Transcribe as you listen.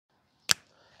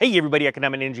Hey everybody,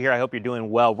 Economic Ninja here. I hope you're doing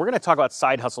well. We're going to talk about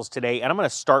side hustles today, and I'm going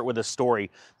to start with a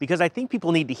story because I think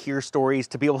people need to hear stories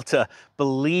to be able to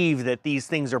believe that these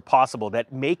things are possible,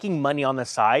 that making money on the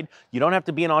side, you don't have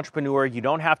to be an entrepreneur, you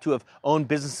don't have to have owned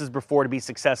businesses before to be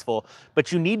successful,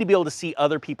 but you need to be able to see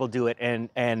other people do it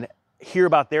and hear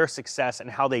about their success and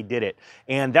how they did it.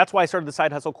 And that's why I started the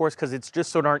side hustle course, because it's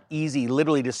just so darn easy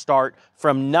literally to start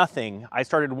from nothing. I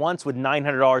started once with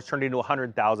 $900, turned into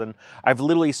 $100,000. I've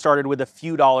literally started with a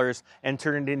few dollars and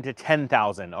turned it into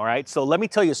 $10,000, all right? So let me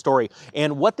tell you a story.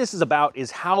 And what this is about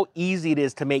is how easy it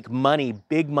is to make money,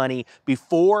 big money,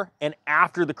 before and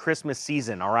after the Christmas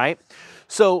season, all right?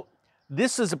 So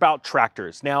this is about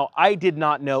tractors. Now, I did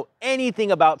not know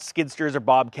anything about skid steers or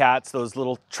bobcats, those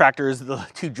little tractors, the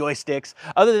two joysticks,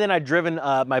 other than I'd driven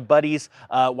my buddies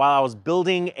while I was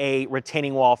building a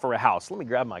retaining wall for a house. Let me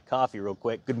grab my coffee real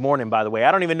quick. Good morning, by the way.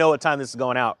 I don't even know what time this is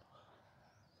going out.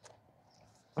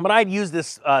 But I'd use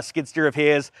this skid steer of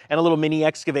his and a little mini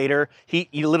excavator. He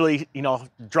literally,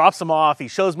 drops them off. He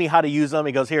shows me how to use them.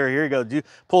 He goes, here you go.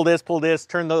 Pull this,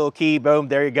 turn the little key, boom,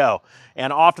 there you go.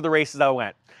 And off to the races I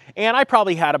went. And I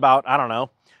probably had about,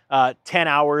 10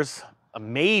 hours,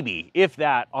 maybe, if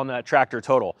that, on that tractor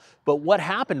total. But what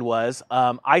happened was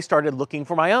I started looking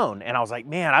for my own. And I was like,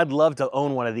 man, I'd love to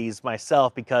own one of these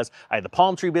myself, because I had the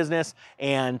palm tree business,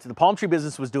 and the palm tree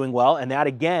business was doing well. And that,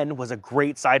 again, was a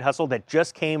great side hustle that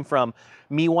just came from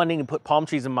me wanting to put palm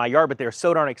trees in my yard, but they were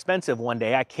so darn expensive. One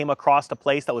day I came across a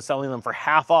place that was selling them for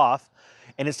half off.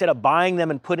 And instead of buying them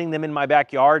and putting them in my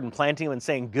backyard and planting them and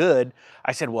saying good,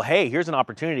 I said, well, hey, here's an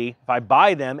opportunity. If I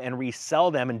buy them and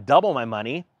resell them and double my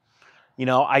money,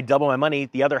 I double my money,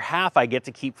 the other half I get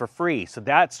to keep for free. So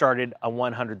that started a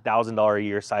 $100,000 a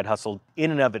year side hustle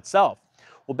in and of itself.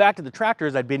 Well, back to the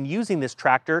tractors, I'd been using this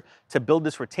tractor to build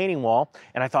this retaining wall,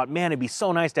 and I thought, man, it'd be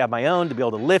so nice to have my own, to be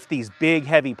able to lift these big,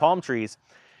 heavy palm trees.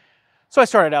 So I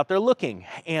started out there looking,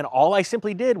 and all I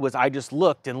simply did was I just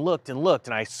looked and looked and looked,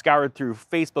 and I scoured through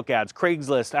Facebook ads,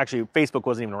 Craigslist. Actually, Facebook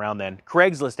wasn't even around then.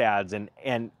 Craigslist ads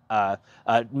and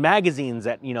magazines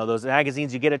that, those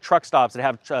magazines you get at truck stops that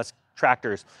have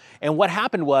tractors. And what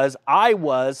happened was I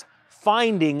was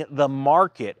finding the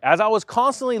market. As I was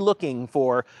constantly looking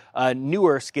for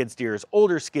newer skid steers,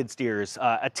 older skid steers,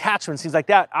 attachments, things like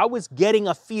that, I was getting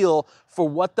a feel for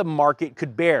what the market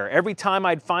could bear. Every time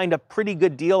I'd find a pretty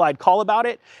good deal, I'd call about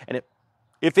it. And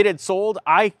if it had sold,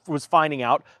 I was finding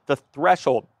out the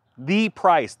threshold, the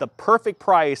price, the perfect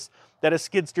price that a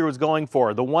skid steer was going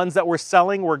for. The ones that were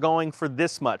selling were going for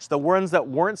this much. The ones that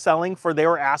weren't selling for, they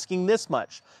were asking this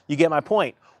much. You get my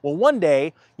point. Well, one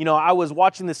day, I was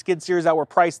watching the skid steers that were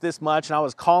priced this much, and I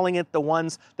was calling it the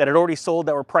ones that had already sold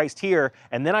that were priced here,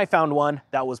 and then I found one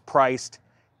that was priced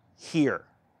here.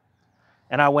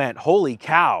 And I went, holy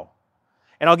cow.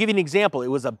 And I'll give you an example. It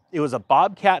was a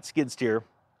bobcat skid steer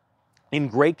in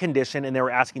great condition, and they were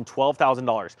asking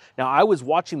 $12,000. Now, I was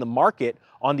watching the market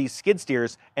on these skid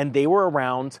steers, and they were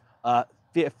around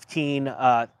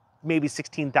 $15,000, maybe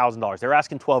 $16,000. They were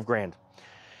asking 12 grand.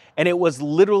 And it was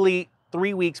literally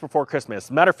 3 weeks before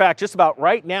Christmas. Matter of fact, just about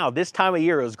right now, this time of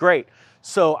year, it was great.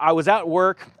 So I was at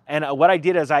work, and what I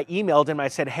did is I emailed him. I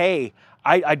said, hey,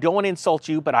 I don't want to insult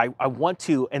you, but I want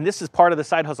to, and this is part of the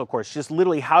side hustle course, just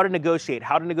literally how to negotiate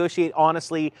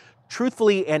honestly,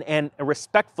 truthfully, and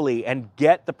respectfully, and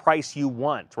get the price you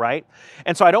want, right?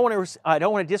 And so I don't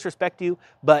want to disrespect you,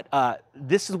 but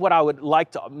this is what I would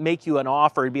like to make you an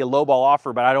offer. It'd be a lowball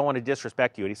offer, but I don't want to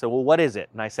disrespect you. And he said, well, what is it?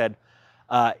 And I said,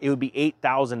 it would be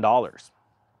 $8,000.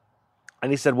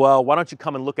 And he said, well, why don't you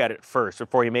come and look at it first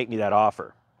before you make me that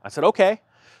offer? I said, okay.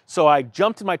 So I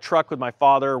jumped in my truck with my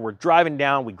father. We're driving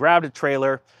down. We grabbed a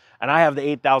trailer, and I have the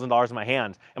 $8,000 in my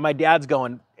hand. And my dad's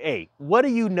going, hey, what do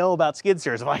you know about skid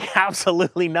steers? I'm like,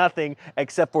 absolutely nothing,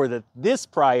 except for that this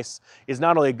price is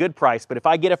not only a good price, but if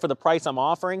I get it for the price I'm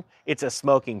offering, it's a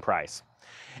smoking price.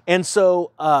 And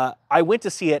so I went to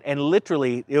see it, and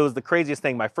literally, it was the craziest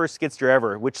thing, my first skid steer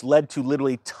ever, which led to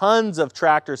literally tons of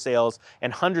tractor sales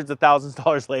and hundreds of thousands of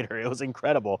dollars later. It was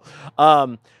incredible.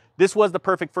 This was the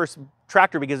perfect first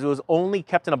tractor because it was only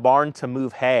kept in a barn to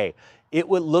move hay. It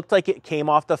looked like it came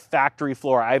off the factory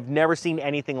floor. I've never seen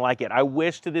anything like it. I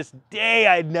wish to this day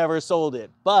I'd never sold it,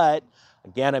 but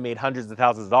again, I made hundreds of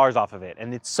thousands of dollars off of it,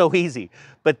 and it's so easy.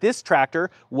 But this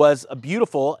tractor was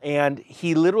beautiful, and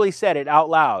he literally said it out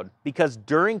loud, because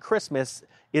during Christmas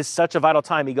is such a vital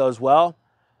time. He goes, well,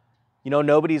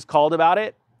 nobody's called about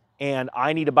it, and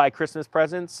I need to buy Christmas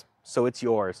presents, so it's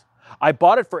yours. I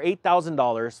bought it for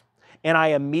 $8,000, and I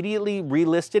immediately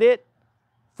relisted it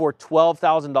for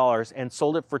 $12,000 and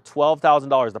sold it for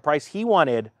 $12,000. The price he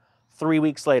wanted, 3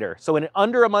 weeks later. So in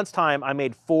under a month's time, I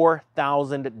made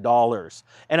 $4,000.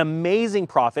 An amazing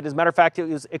profit. As a matter of fact, it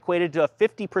was equated to a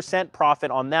 50%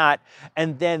 profit on that.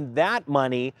 And then that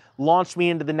money launched me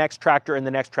into the next tractor and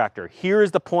the next tractor. Here is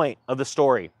the point of the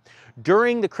story.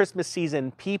 During the Christmas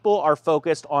season, people are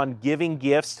focused on giving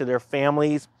gifts to their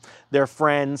families, their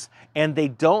friends, and they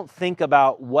don't think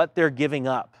about what they're giving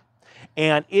up.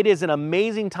 And it is an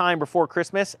amazing time before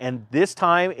Christmas, and this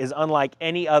time is unlike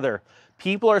any other.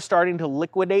 People are starting to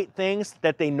liquidate things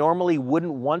that they normally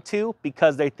wouldn't want to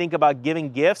because they think about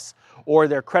giving gifts or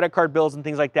their credit card bills and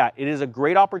things like that. It is a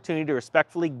great opportunity to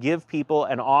respectfully give people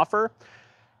an offer.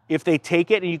 If they take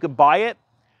it and you could buy it,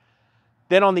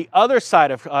 then on the other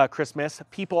side of Christmas,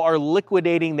 people are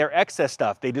liquidating their excess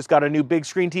stuff. They just got a new big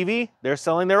screen TV, they're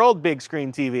selling their old big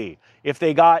screen TV. If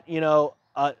they got,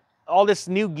 all this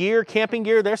new gear, camping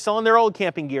gear, they're selling their old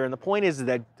camping gear. And the point is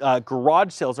that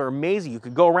garage sales are amazing. You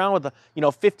could go around with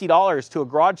 $50 to a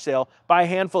garage sale, buy a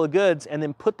handful of goods, and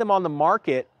then put them on the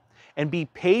market and be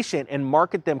patient and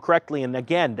market them correctly. And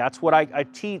again, that's what I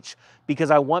teach,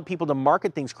 because I want people to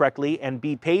market things correctly and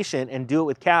be patient and do it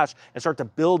with cash and start to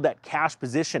build that cash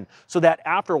position so that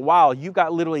after a while, you've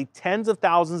got literally tens of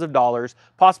thousands of dollars,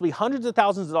 possibly hundreds of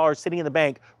thousands of dollars sitting in the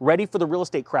bank ready for the real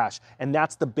estate crash. And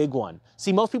that's the big one.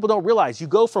 See, most people don't realize you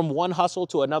go from one hustle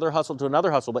to another hustle to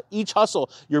another hustle, but each hustle,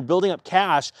 you're building up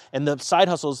cash and the side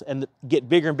hustles and get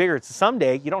bigger and bigger. It's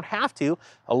someday, you don't have to.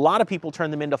 A lot of people turn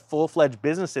them into full-fledged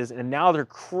businesses, and now they're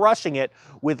crushing it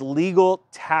with legal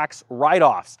tax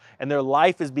write-offs, and their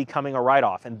life is becoming a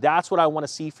write-off. And that's what I want to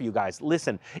see for you guys.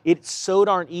 Listen, it's so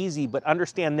darn easy, but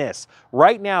understand this.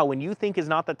 Right now, when you think is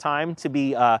not the time to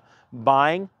be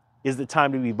buying, is the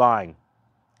time to be buying.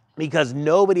 Because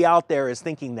nobody out there is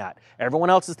thinking that. Everyone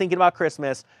else is thinking about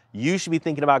Christmas. You should be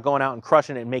thinking about going out and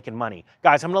crushing it and making money.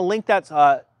 Guys, I'm going to link that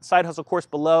side hustle course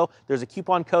below. There's a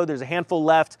coupon code. There's a handful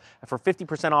left for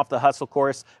 50% off the hustle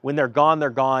course. When they're gone, they're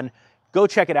gone. Go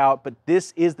check it out, but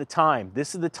this is the time.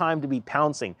 This is the time to be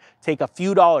pouncing. Take a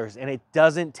few dollars, and it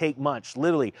doesn't take much.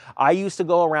 Literally, I used to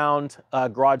go around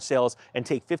garage sales and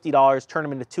take $50, turn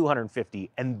them into $250,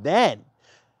 and then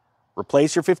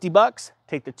replace your $50,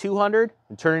 take the $200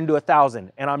 and turn it into $1,000.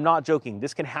 And I'm not joking.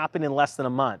 This can happen in less than a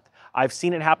month. I've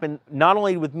seen it happen not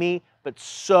only with me, but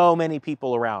so many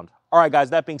people around. All right, guys,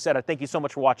 that being said, I thank you so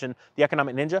much for watching. The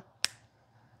Economic Ninja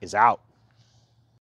is out.